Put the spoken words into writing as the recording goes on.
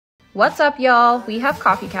What's up, y'all? We have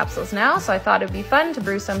coffee capsules now, so I thought it'd be fun to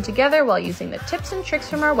brew some together while using the tips and tricks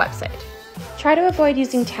from our website. Try to avoid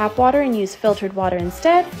using tap water and use filtered water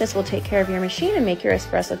instead. This will take care of your machine and make your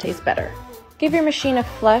espresso taste better. Give your machine a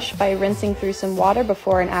flush by rinsing through some water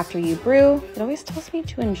before and after you brew. It always tells me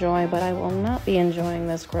to enjoy, but I will not be enjoying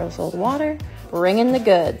this gross old water. Bring in the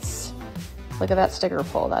goods. Look at that sticker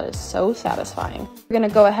pull, that is so satisfying. We're gonna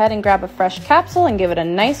go ahead and grab a fresh capsule and give it a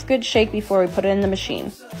nice good shake before we put it in the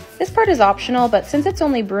machine. This part is optional, but since it's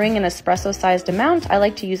only brewing an espresso-sized amount, I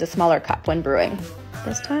like to use a smaller cup when brewing.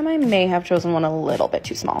 This time I may have chosen one a little bit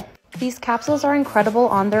too small. These capsules are incredible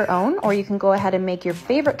on their own, or you can go ahead and make your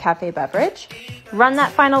favorite cafe beverage. Run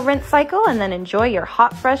that final rinse cycle and then enjoy your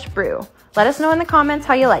hot, fresh brew. Let us know in the comments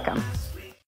how you like them.